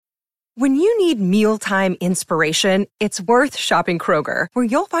When you need mealtime inspiration, it's worth shopping Kroger, where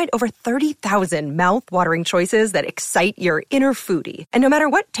you'll find over 30,000 mouth-watering choices that excite your inner foodie. And no matter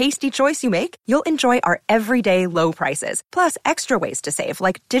what tasty choice you make, you'll enjoy our everyday low prices, plus extra ways to save,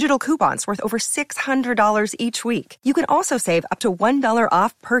 like digital coupons worth over $600 each week. You can also save up to $1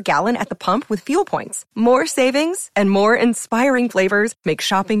 off per gallon at the pump with fuel points. More savings and more inspiring flavors make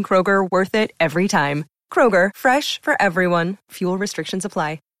shopping Kroger worth it every time. Kroger, fresh for everyone. Fuel restrictions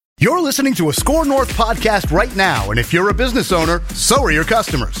apply. You're listening to a Score North podcast right now, and if you're a business owner, so are your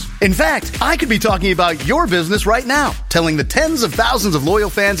customers. In fact, I could be talking about your business right now, telling the tens of thousands of loyal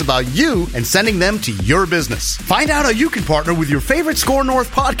fans about you and sending them to your business. Find out how you can partner with your favorite Score North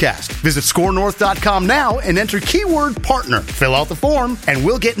podcast. Visit scorenorth.com now and enter keyword partner. Fill out the form, and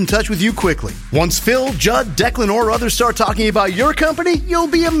we'll get in touch with you quickly. Once Phil, Judd, Declan, or others start talking about your company, you'll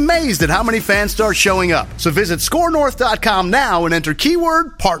be amazed at how many fans start showing up. So visit scorenorth.com now and enter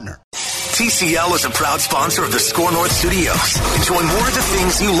keyword partner. TCL is a proud sponsor of the Score North Studios. Enjoy more of the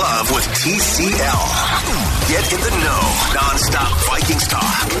things you love with TCL. Get in the know. Non-stop Vikings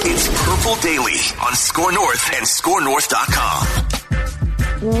talk. It's Purple Daily on Score North and scorenorth.com.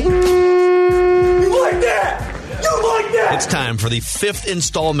 You like that? You like that? It's time for the fifth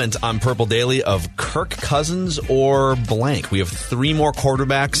installment on Purple Daily of Kirk Cousins or blank. We have three more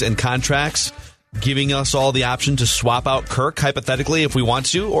quarterbacks and contracts, giving us all the option to swap out Kirk, hypothetically, if we want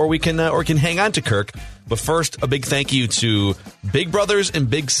to, or we can hang on to Kirk. But first, a big thank you to Big Brothers and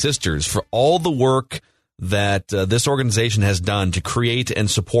Big Sisters for all the work that this organization has done to create and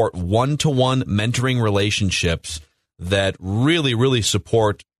support one-to-one mentoring relationships that really, really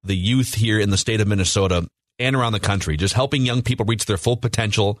support the youth here in the state of Minnesota and around the country, just helping young people reach their full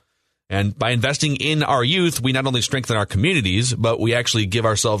potential. And by investing in our youth, we not only strengthen our communities, but we actually give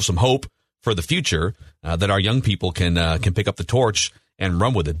ourselves some hope for the future, that our young people can pick up the torch and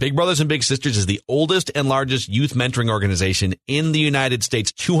run with it. Big Brothers and Big Sisters is the oldest and largest youth mentoring organization in the United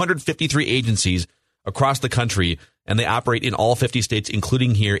States, 253 agencies across the country, and they operate in all 50 states,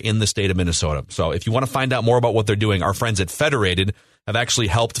 including here in the state of Minnesota. So if you want to find out more about what they're doing, our friends at Federated have actually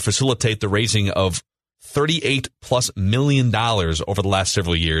helped facilitate the raising of $38+ million over the last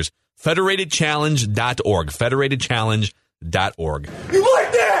several years. FederatedChallenge.org. FederatedChallenge.org. You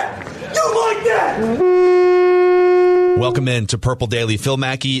like that? You like that? Welcome in to Purple Daily. Phil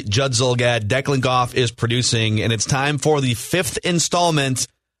Mackey, Judd Zulgad, Declan Goff is producing, and it's time for the fifth installment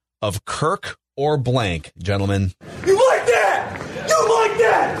of Kirk or blank, gentlemen. You like that? You like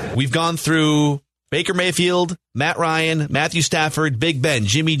that? We've gone through Baker Mayfield, Matt Ryan, Matthew Stafford, Big Ben,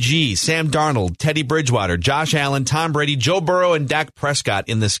 Jimmy G, Sam Darnold, Teddy Bridgewater, Josh Allen, Tom Brady, Joe Burrow, and Dak Prescott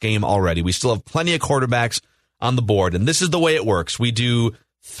in this game already. We still have plenty of quarterbacks on the board, and this is the way it works. We do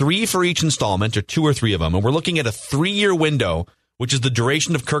 3 for each installment, or 2 or 3 of them, and we're looking at a 3-year window, which is the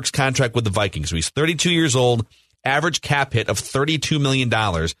duration of Kirk's contract with the Vikings. So he's 32 years old, average cap hit of $32 million,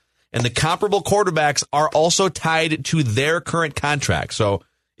 and the comparable quarterbacks are also tied to their current contract. So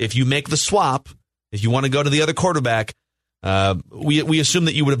if you make the swap, if you want to go to the other quarterback, we assume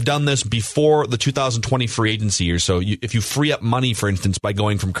that you would have done this before the 2020 free agency year. So if you free up money, for instance, by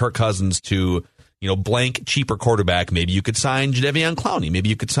going from Kirk Cousins to blank, cheaper quarterback, maybe you could sign Jadeveon Clowney. Maybe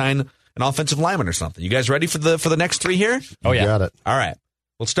you could sign an offensive lineman or something. You guys ready for the next 3 here? Oh, yeah. Got it. All right.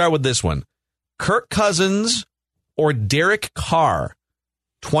 Let's start with this one. Kirk Cousins or Derek Carr,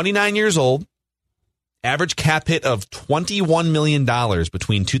 29 years old, average cap hit of $21 million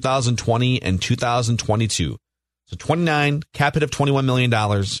between 2020 and 2022. So 29, cap hit of $21 million.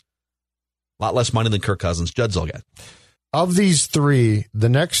 A lot less money than Kirk Cousins. Judd Zulgad. Of these 3, the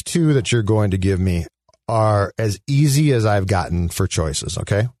next 2 that you're going to give me are as easy as I've gotten for choices,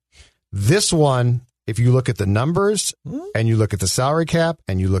 okay? This one, if you look at the numbers and you look at the salary cap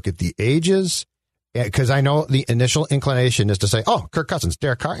and you look at the ages, because I know the initial inclination is to say, oh, Kirk Cousins,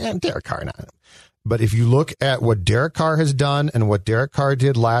 Derek Carr, and Derek Carr. Not. But if you look at what Derek Carr has done and what Derek Carr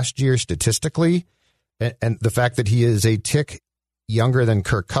did last year statistically, and the fact that he is a tick younger than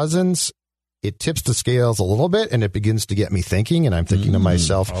Kirk Cousins, it tips the scales a little bit, and it begins to get me thinking, and I'm thinking to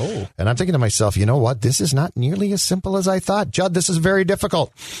myself, you know what? This is not nearly as simple as I thought. Judd, this is very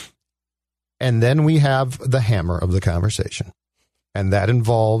difficult. And then we have the hammer of the conversation, and that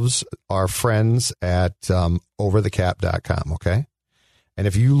involves our friends at overthecap.com, okay? And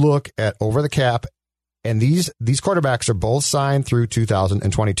if you look at Over the Cap, and these quarterbacks are both signed through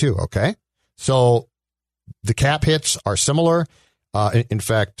 2022, okay? So the cap hits are similar. In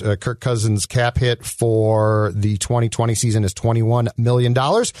fact, Kirk Cousins' cap hit for the 2020 season is $21 million.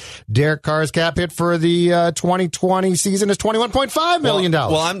 Derek Carr's cap hit for the 2020 season is $21.5 million.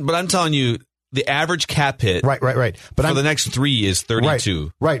 I'm telling you, the average cap hit. Right. But for the next 3 is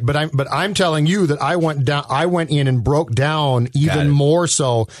 32. Right. But I'm telling you that I went in and broke down even more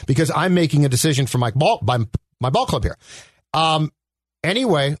so because I'm making a decision for my ball club here.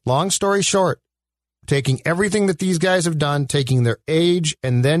 Anyway, long story short, taking everything that these guys have done, taking their age,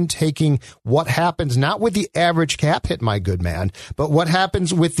 and then taking what happens not with the average cap hit, my good man, but what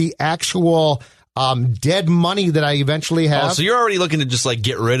happens with the actual dead money that I eventually have. Oh, so you're already looking to just like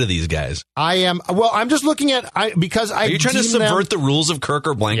get rid of these guys. I am. Well, I'm just looking at because I. Are you trying to subvert the rules of Kirk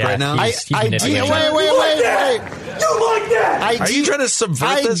or Blank right now? Wait. You like that? Are you trying to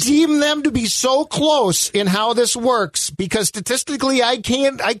subvert this? I deem them to be so close in how this works because statistically, I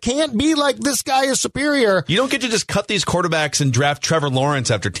can't be like this guy is superior. You don't get to just cut these quarterbacks and draft Trevor Lawrence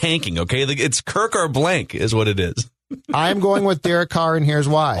after tanking. Okay, it's Kirk or Blank is what it is. I'm going with Derek Carr, and here's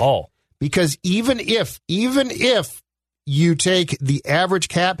why. Oh. Because even if you take the average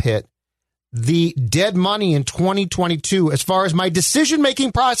cap hit, the dead money in 2022, as far as my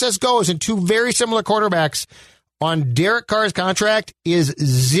decision-making process goes in 2 very similar quarterbacks on Derek Carr's contract is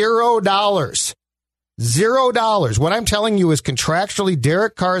 $0. $0. What I'm telling you is contractually,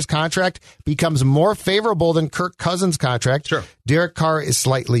 Derek Carr's contract becomes more favorable than Kirk Cousins' contract. Sure. Derek Carr is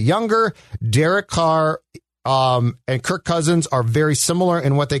slightly younger. Derek Carr and Kirk Cousins are very similar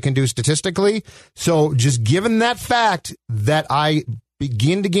in what they can do statistically. So just given that fact that I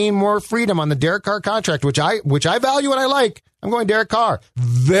begin to gain more freedom on the Derek Carr contract, which I value and I like, I'm going Derek Carr.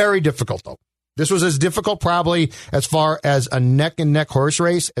 Very difficult, though. This was as difficult probably as far as a neck-and-neck horse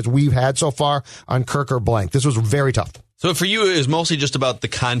race as we've had so far on Kirk or Blank. This was very tough. So for you, it was mostly just about the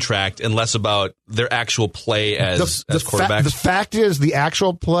contract and less about their actual play as quarterbacks? The fact is the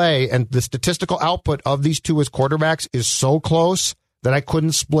actual play and the statistical output of these two as quarterbacks is so close that I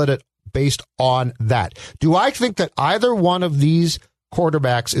couldn't split it based on that. Do I think that either one of these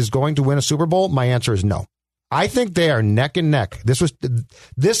quarterbacks is going to win a Super Bowl? My answer is no. I think they are neck and neck.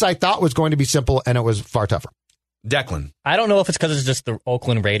 This I thought was going to be simple, and it was far tougher. Declan. I don't know if it's because it's just the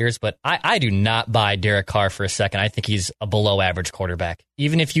Oakland Raiders, but I do not buy Derek Carr for a second. I think he's a below-average quarterback.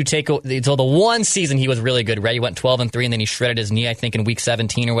 Even if you take so the one season he was really good, right? He went 12-3, and then he shredded his knee, I think, in week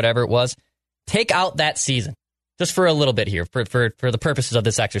 17 or whatever it was. Take out that season, just for a little bit here, for the purposes of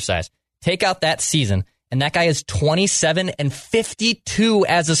this exercise. Take out that season, and that guy is 27-52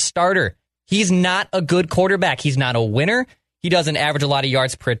 as a starter. He's not a good quarterback. He's not a winner. He doesn't average a lot of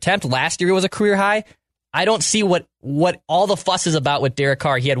yards per attempt. Last year it was a career high. I don't see what all the fuss is about with Derek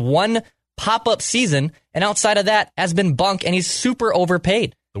Carr. He had one pop-up season, and outside of that has been bunk, and he's super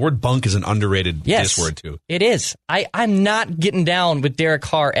overpaid. The word bunk is an underrated diss word, too. It is. I'm not getting down with Derek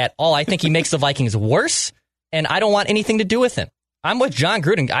Carr at all. I think he makes the Vikings worse, and I don't want anything to do with him. I'm with John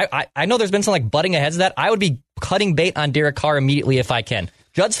Gruden. I know there's been some butting heads of that. I would be cutting bait on Derek Carr immediately if I can.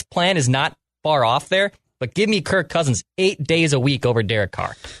 Judd's plan is not far off there, but give me Kirk Cousins 8 days a week over Derek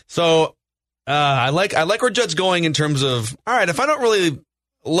Carr. So I like where Judd's going in terms of, all right, if I don't really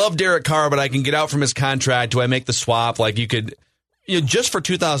love Derek Carr, but I can get out from his contract, do I make the swap? Like you could, just for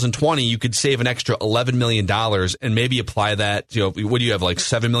 2020, you could save an extra $11 million and maybe apply that. What do you have, like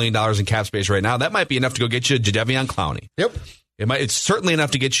 $7 million in cap space right now? That might be enough to go get you Jadeveon Clowney. Yep. It's certainly enough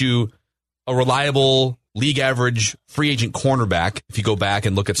to get you a reliable league average free agent cornerback if you go back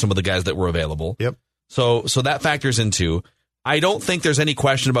and look at some of the guys that were available. Yep. So that factors into. I don't think there's any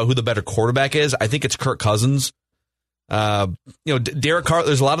question about who the better quarterback is. I think it's Kirk Cousins. Derek Carr.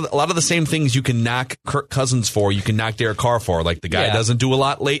 There's a lot of the same things you can knock Kirk Cousins for. You can knock Derek Carr for. Like the guy doesn't do a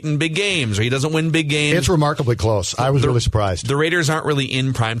lot late in big games, or he doesn't win big games. It's remarkably close. I was really surprised. The Raiders aren't really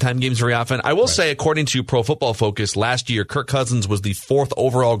in primetime games very often. I will say, according to Pro Football Focus, last year Kirk Cousins was the 4th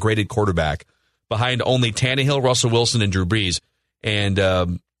overall graded quarterback, behind only Tannehill, Russell Wilson, and Drew Brees, and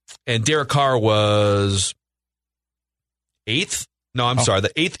Derek Carr was 8th. No, I'm sorry,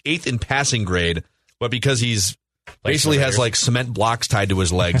 the eighth in passing grade, but because he's basically has like cement blocks tied to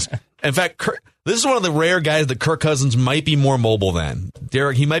his legs. In fact, this is one of the rare guys that Kirk Cousins might be more mobile than.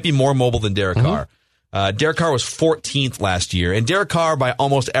 He might be more mobile than Derek Carr. Derek Carr was 14th last year, and Derek Carr, by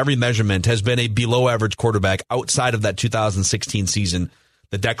almost every measurement, has been a below-average quarterback outside of that 2016 season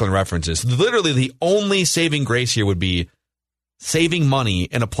that Declan references. Literally, the only saving grace here would be saving money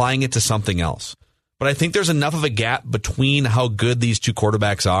and applying it to something else. But I think there's enough of a gap between how good these two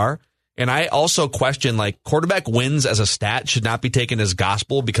quarterbacks are. And I also question, quarterback wins as a stat should not be taken as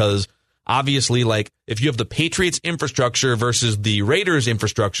gospel, because obviously, if you have the Patriots infrastructure versus the Raiders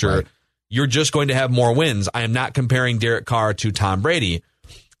infrastructure, you're just going to have more wins. I am not comparing Derek Carr to Tom Brady.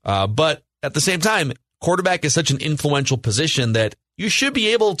 But at the same time, quarterback is such an influential position that you should be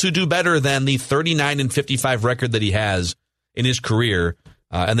able to do better than the 39-55 record that he has in his career.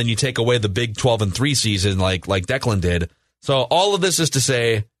 And then you take away the big 12-3 season like Declan did. So all of this is to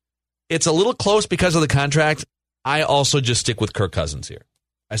say it's a little close because of the contract. I also just stick with Kirk Cousins here.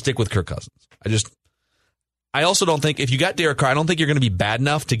 I stick with Kirk Cousins. I also don't think, if you got Derek Carr, I don't think you're going to be bad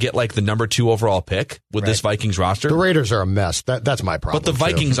enough to get like the number 2 overall pick with this Vikings roster. The Raiders are a mess. That's my problem. But the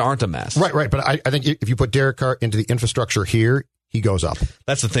Vikings aren't a mess. Right. But I think if you put Derek Carr into the infrastructure here, he goes up.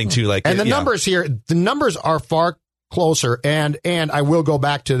 That's the thing too. Like, and the numbers here, the numbers are far closer. And I will go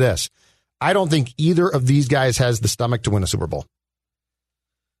back to this. I don't think either of these guys has the stomach to win a Super Bowl.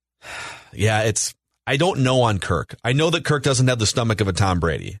 Yeah, I don't know on Kirk. I know that Kirk doesn't have the stomach of a Tom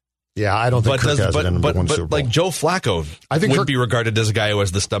Brady. Yeah, I don't think Kirk has it in the Super Bowl. Like Joe Flacco wouldn't be regarded as a guy who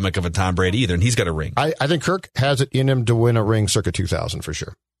has the stomach of a Tom Brady either, and he's got a ring. I think Kirk has it in him to win a ring circa 2000 for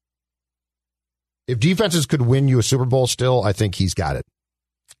sure. If defenses could win you a Super Bowl still, I think he's got it.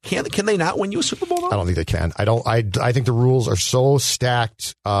 Can they not win you a Super Bowl, though? I don't think they can. I think the rules are so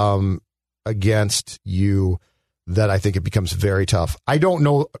stacked against you that I think it becomes very tough. I don't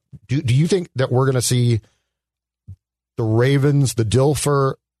know. Do you think that we're going to see the Ravens, the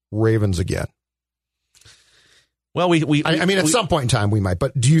Dilfer Ravens again? Well, I mean, at some point in time we might,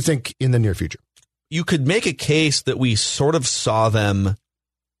 but do you think in the near future? You could make a case that we sort of saw them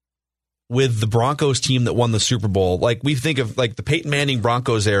with the Broncos team that won the Super Bowl. Like, we think of like the Peyton Manning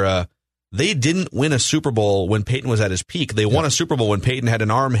Broncos era. They didn't win a Super Bowl when Peyton was at his peak. They won a Super Bowl when Peyton had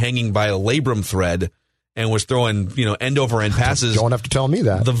an arm hanging by a labrum thread and was throwing, end over end passes. Don't have to tell me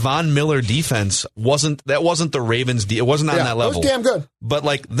that. The Von Miller defense wasn't the Ravens. It wasn't on that level. It was damn good. But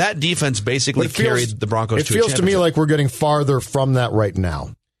like that defense basically carried the Broncos to a championship. It feels to me like we're getting farther from that right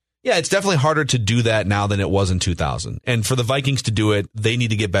now. Yeah, it's definitely harder to do that now than it was in 2000. And for the Vikings to do it, they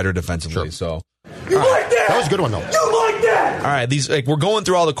need to get better defensively. Sure. So you like that? That was a good one, though. You like that? All right, we're going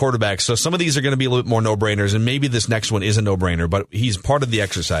through all the quarterbacks, so some of these are going to be a little bit more no-brainers, and maybe this next one is a no-brainer, but he's part of the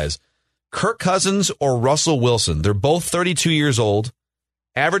exercise. Kirk Cousins or Russell Wilson? They're both 32 years old.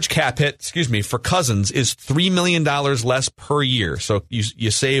 Average cap hit, for Cousins is $3 million less per year. So you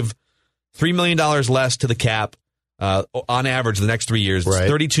save $3 million less to the cap on average the next 3 years. It's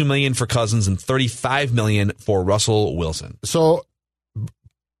 $32 million for Cousins and $35 million for Russell Wilson. So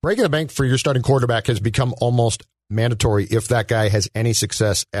breaking the bank for your starting quarterback has become almost mandatory if that guy has any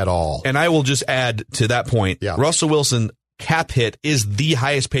success at all. And I will just add to that point, Russell Wilson cap hit is the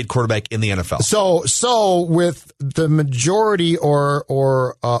highest paid quarterback in the NFL. So with the majority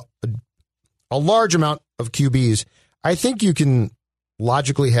or a large amount of QBs, I think you can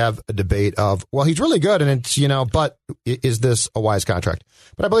logically have a debate of, well, he's really good, and it's, but is this a wise contract?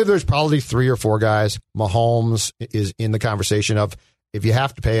 But I believe there's probably 3 or 4 guys. Mahomes is in the conversation of, if you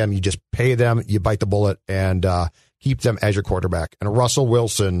have to pay them, you just pay them, you bite the bullet, and keep them as your quarterback. And Russell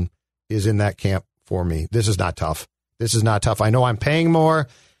Wilson is in that camp for me. This is not tough. I know I'm paying more.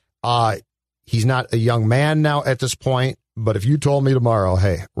 He's not a young man now at this point, but if you told me tomorrow,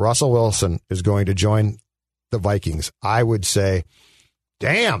 hey, Russell Wilson is going to join the Vikings, I would say,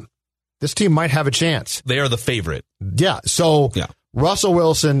 damn, this team might have a chance. They are the favorite. Yeah. So Russell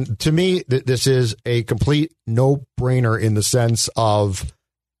Wilson, to me, this is a complete no-brainer in the sense of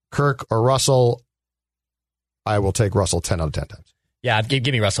Kirk or Russell. I will take Russell 10 out of 10 times. Yeah,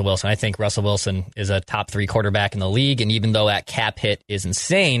 give me Russell Wilson. I think Russell Wilson is a top 3 quarterback in the league, and even though that cap hit is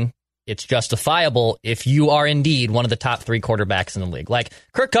insane, it's justifiable if you are indeed one of the top 3 quarterbacks in the league. Like,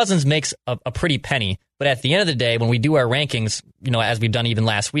 Kirk Cousins makes a pretty penny, but at the end of the day, when we do our rankings, as we've done even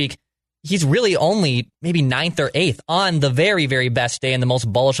last week, he's really only maybe 9th or 8th on the very, very best day and the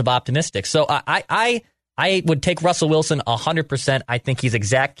most bullish of optimistic. So I would take Russell Wilson 100%. I think he's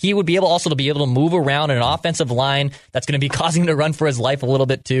exact. He would be able also to be able to move around in an offensive line that's going to be causing him to run for his life a little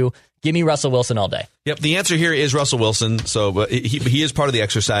bit too. Give me Russell Wilson all day. Yep, the answer here is Russell Wilson. So he is part of the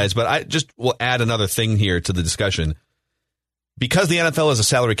exercise, but I just will add another thing here to the discussion. Because the NFL is a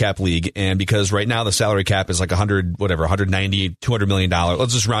salary cap league, and because right now the salary cap is like $190, $200 million.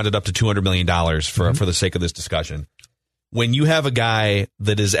 Let's just round it up to $200 million for the sake of this discussion. When you have a guy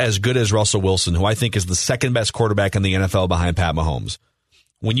that is as good as Russell Wilson, who I think is the second best quarterback in the NFL behind Pat Mahomes,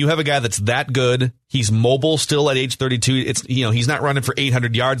 when you have a guy that's that good, he's mobile still at age 32. It's he's not running for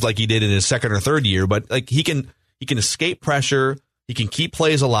 800 yards like he did in his second or third year, but like he can escape pressure, he can keep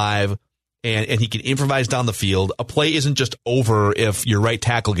plays alive, and he can improvise down the field. A play isn't just over if your right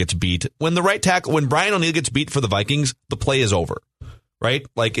tackle gets beat. When Brian O'Neill gets beat for the Vikings, the play is over, right?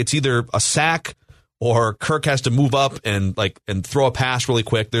 Like, it's either a sack or Kirk has to move up and throw a pass really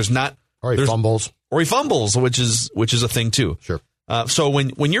quick. Or he fumbles, which is a thing too. Sure. So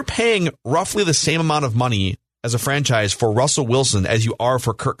when you're paying roughly the same amount of money as a franchise for Russell Wilson as you are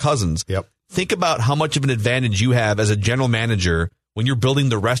for Kirk Cousins, think about how much of an advantage you have as a general manager when you're building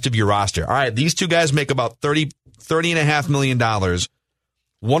the rest of your roster. All right, these two guys make about $30.5 million.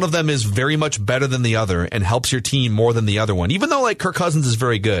 One of them is very much better than the other and helps your team more than the other one. Even though like Kirk Cousins is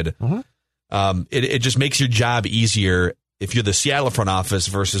very good, it just makes your job easier if you're the Seattle front office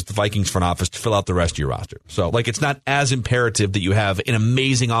versus the Vikings front office to fill out the rest of your roster. So like it's not as imperative that you have an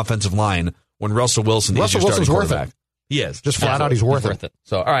amazing offensive line when Russell Wilson is your starting quarterback. He is. Just flat out, he's worth it.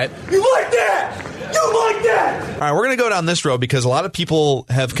 So, all right. You like that? You like that? All right, we're going to go down this road because a lot of people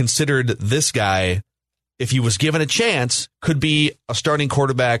have considered this guy, if he was given a chance, could be a starting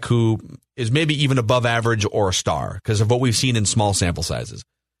quarterback who is maybe even above average or a star because of what we've seen in small sample sizes.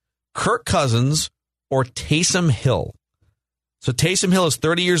 Kirk Cousins or Taysom Hill. So Taysom Hill is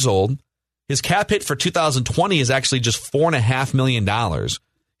 30 years old. His cap hit for 2020 is actually just $4.5 million.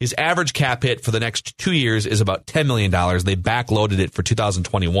 His average cap hit for the next 2 years is about $10 million. They backloaded it for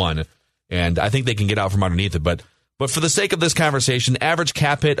 2021, and I think they can get out from underneath it. But for the sake of this conversation, average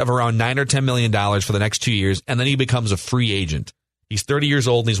cap hit of around $9 or $10 million for the next 2 years, and then he becomes a free agent. He's 30 years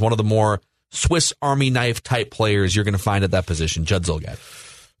old, and he's one of the more Swiss Army knife type players you're going to find at that position. Judd Zulgad.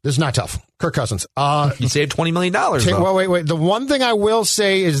 This is not tough. Kirk Cousins. You saved $20 million. Well, wait. The one thing I will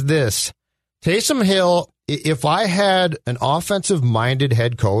say is this. Taysom Hill, if I had an offensive-minded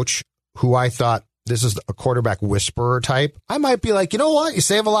head coach who I thought this is a quarterback whisperer type, I might be like, you know what? You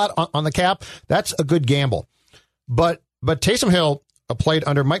save a lot on the cap. That's a good gamble. But Taysom Hill played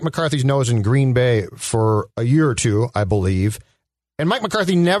under Mike McCarthy's nose in Green Bay for a year or two, I believe. And Mike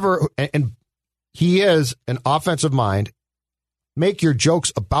McCarthy never, and he is an offensive mind. Make your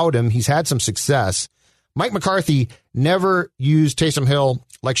jokes about him. He's had some success. Mike McCarthy never used Taysom Hill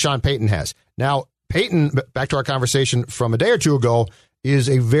like Sean Payton has. Now, Payton, back to our conversation from a day or two ago, is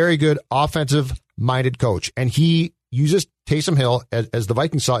a very good offensive-minded coach. And he uses Taysom Hill, as the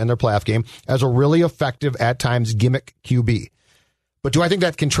Vikings saw in their playoff game, as a really effective, at times, gimmick QB. But do I think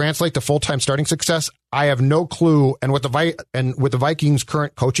that can translate to full-time starting success? I have no clue. And with the Vikings'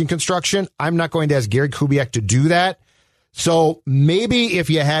 current coaching construction, I'm not going to ask Gary Kubiak to do that. So maybe if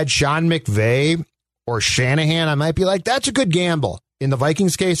you had Sean McVay or Shanahan, I might be like, that's a good gamble. In the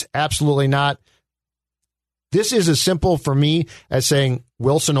Vikings case, absolutely not. This is as simple for me as saying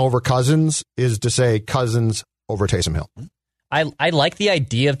Wilson over Cousins is to say Cousins over Taysom Hill. I like the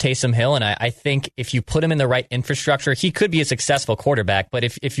idea of Taysom Hill, and I think if you put him in the right infrastructure, he could be a successful quarterback. But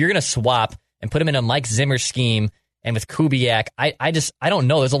if you're going to swap and put him in a Mike Zimmer scheme and with Kubiak, I don't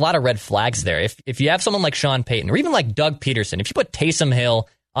know. There's a lot of red flags there. If you have someone like Sean Payton or even like Doug Peterson, if you put Taysom Hill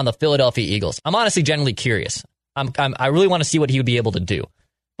on the Philadelphia Eagles, I'm honestly genuinely curious. I really want to see what he would be able to do.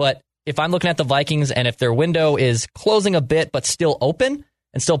 But if I'm looking at the Vikings and if their window is closing a bit but still open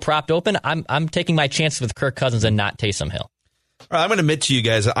and still propped open, I'm taking my chances with Kirk Cousins and not Taysom Hill. All right, I'm going to admit to you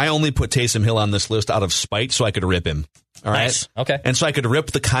guys, I only put Taysom Hill on this list out of spite so I could rip him. All right? Nice. Okay. And so I could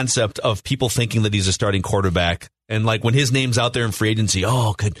rip the concept of people thinking that he's a starting quarterback. And like when his name's out there in free agency,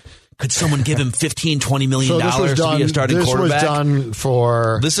 could someone give him $15, $20 million to be a starting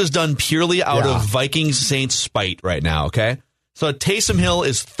quarterback? This is done purely out of Vikings Saints spite right now, okay? So Taysom Hill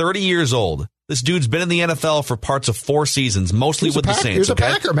is 30 years old. This dude's been in the NFL for parts of 4 seasons, mostly with the Saints. He was a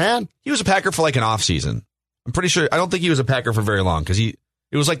Packer, man. He was a Packer for like an offseason. I'm pretty sure. I don't think he was a Packer for very long because it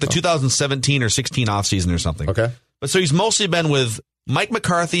was like the 2017 or 16 offseason or something. Okay. But so he's mostly been with Mike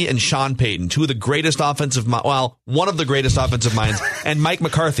McCarthy and Sean Payton, two of the greatest offensive one of the greatest offensive minds, and Mike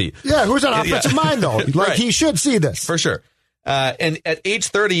McCarthy. Yeah, who's an offensive mind, though? Like, right. He should see this. For sure. And at age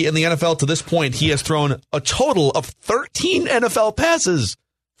 30 in the NFL to this point, he has thrown a total of 13 NFL passes.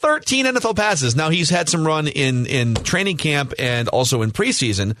 13 NFL passes. Now, he's had some run in training camp and also in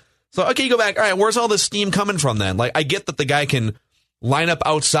preseason. So, okay, you go back. All right, where's all this steam coming from then? Like, I get that the guy can line up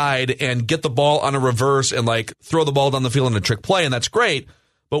outside and get the ball on a reverse and, like, throw the ball down the field in a trick play, and that's great.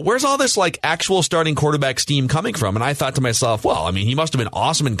 But where's all this, like, actual starting quarterback steam coming from? And I thought to myself, well, I mean, he must have been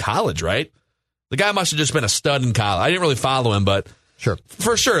awesome in college, right? The guy must have just been a stud in college. I didn't really follow him, but sure,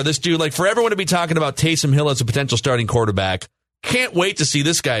 for sure, this dude, like, for everyone to be talking about Taysom Hill as a potential starting quarterback, can't wait to see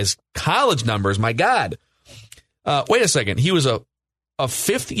this guy's college numbers. My God. Wait a second. He was a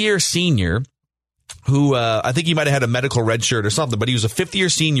fifth-year senior who I think he might have had a medical red shirt or something, but he was a fifth-year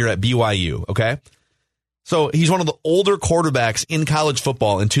senior at BYU, okay? So he's one of the older quarterbacks in college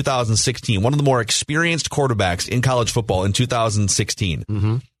football in 2016, one of the more experienced quarterbacks in college football in 2016.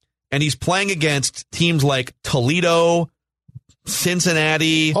 Mm-hmm. And he's playing against teams like Toledo,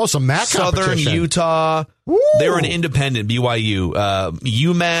 Cincinnati, some MAC Southern Utah. Woo! They were an independent, BYU,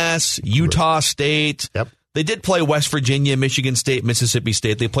 UMass, Utah State. Yep. They did play West Virginia, Michigan State, Mississippi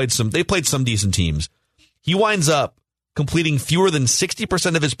State. They played some decent teams. He winds up completing fewer than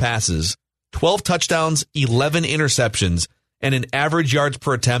 60% of his passes, 12 touchdowns, 11 interceptions, and an average yards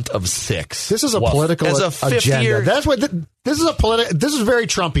per attempt of 6. This is a political As a fifth agenda. year- That's what this is This is very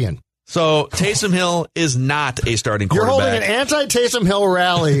Trumpian. So Taysom Hill is not a starting You're quarterback. holding an anti-Taysom Hill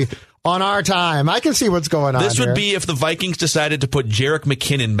rally on our time. I can see what's going on. This would here. be if the Vikings decided to put Jerick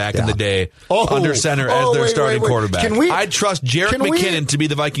McKinnon back in the day Oh. under center as their Wait, starting wait. quarterback. Can we- I'd trust Jerick can we- McKinnon to be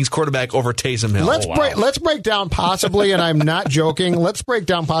the Vikings quarterback over Taysom Hill. Let's break down possibly, and I'm not joking. Let's break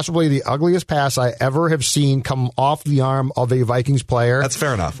down possibly the ugliest pass I ever have seen come off the arm of a Vikings player. That's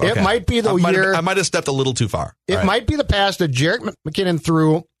fair enough. It Okay. might be the year. I might have stepped a little too far. It All right. might be the pass that Jerick McKinnon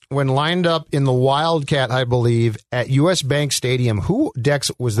threw when lined up in the Wildcat, I believe, at U.S. Bank Stadium. Who, Dex,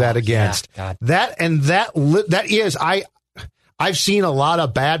 was that against? God. I've seen a lot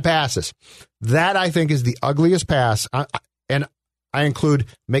of bad passes. That, I think, is the ugliest pass. And I include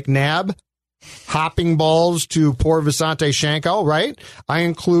McNabb hopping balls to poor Visante Shanko, right? I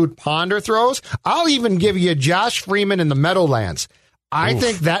include Ponder throws. I'll even give you Josh Freeman in the Meadowlands. I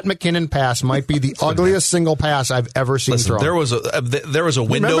think that McKinnon pass might be the ugliest single pass I've ever seen Listen, thrown. there was a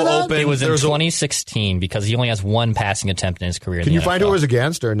window Remember that? open. It was in There a- 2016 because he only has one passing attempt in his career. Can in you the find who NFL. it was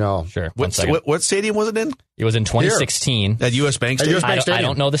against or no? Sure. One second. what stadium was it in? It was in 2016. At U.S. Bank At Stadium? US Bank I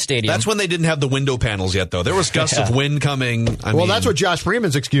don't know the stadium. That's when they didn't have the window panels yet, though. There was gusts of wind coming. Well, that's what Josh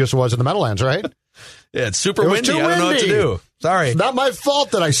Freeman's excuse was in the Meadowlands, right? Yeah, it's super It was windy. too I don't know what to windy. do. Sorry. It's not my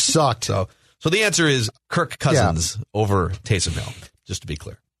fault that I sucked. So the answer is Kirk Cousins over Taysom Hill, just to be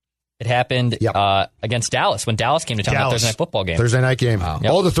clear. It happened Yep. against Dallas when Dallas came to town that Thursday night football game. Thursday night game. Wow.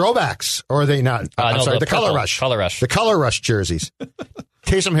 Oh, the throwbacks. Or are they not? I'm no, sorry, the Color purple. Rush. Color Rush. The Color Rush jerseys.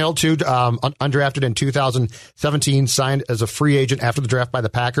 Taysom Hill, too, undrafted in 2017, signed as a free agent after the draft by the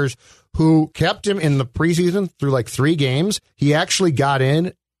Packers, who kept him in the preseason through like 3 games. He actually got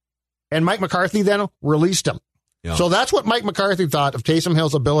in, and Mike McCarthy then released him. Yeah. So that's what Mike McCarthy thought of Taysom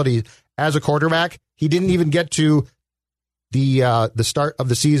Hill's ability as a quarterback. He didn't even get to the start of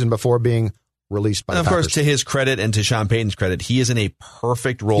the season before being released by And the of Packers. course, to his credit and to Sean Payton's credit, he is in a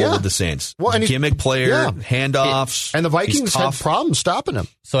perfect role Yeah. with the Saints. Well, and he's- Gimmick player, yeah. handoffs. And the Vikings he's had tough. problems stopping him.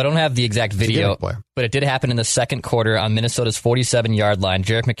 So I don't have the exact video, gimmick player. but it did happen in the second quarter on Minnesota's 47-yard line.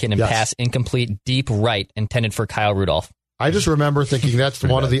 Jerick McKinnon Yes. pass incomplete deep right intended for Kyle Rudolph. I just remember thinking that's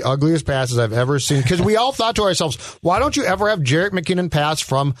one of the ugliest passes I've ever seen. Because we all thought to ourselves, why don't you ever have Jerick McKinnon pass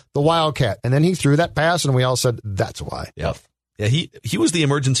from the Wildcat? And then he threw that pass, and we all said, that's why. Yep. Yeah, he was the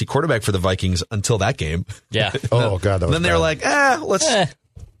emergency quarterback for the Vikings until that game. Yeah. Oh, God, that was Then they were bad. like, let's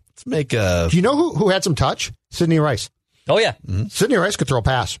make a... Do you know who had some touch? Sidney Rice. Oh, yeah. Sidney Rice could throw a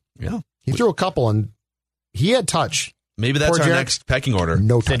pass. Yeah. He threw a couple, and he had touch. Maybe that's Poor our Jerick. next pecking order.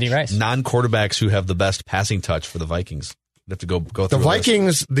 No touch. Sidney Rice. Non-quarterbacks who have the best passing touch for the Vikings. We'd have to go through The a list.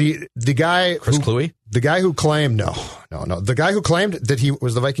 Vikings, the guy Chris Kluwe? the guy who claimed the guy who claimed that he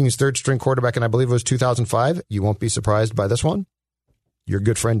was the Vikings' third string quarterback, and I believe it was 2005. You won't be surprised by this one. Your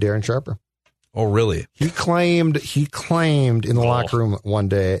good friend Darren Sharper. Oh, really? He claimed in the locker room one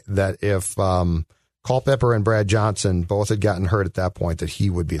day that if Culpepper and Brad Johnson both had gotten hurt at that point, that he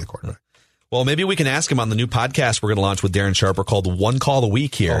would be the quarterback. Well, maybe we can ask him on the new podcast we're going to launch with Darren Sharper called One Call a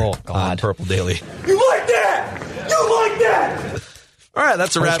Week here Oh, God. on Purple Daily. You like that? You like that? All right,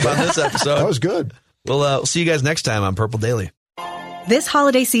 that's a wrap on this episode. That was good. We'll see you guys next time on Purple Daily. This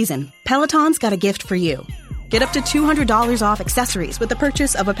holiday season, Peloton's got a gift for you. Get up to $200 off accessories with the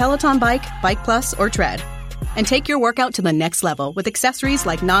purchase of a Peloton bike, Bike Plus, or Tread. And take your workout to the next level with accessories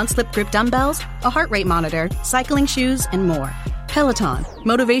like non-slip grip dumbbells, a heart rate monitor, cycling shoes, and more. Peloton,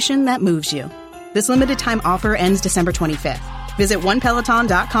 motivation that moves you. This limited time offer ends December 25th. Visit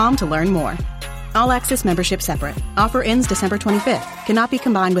onepeloton.com to learn more. All access membership separate. Offer ends December 25th. Cannot be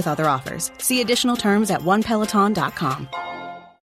combined with other offers. See additional terms at onepeloton.com.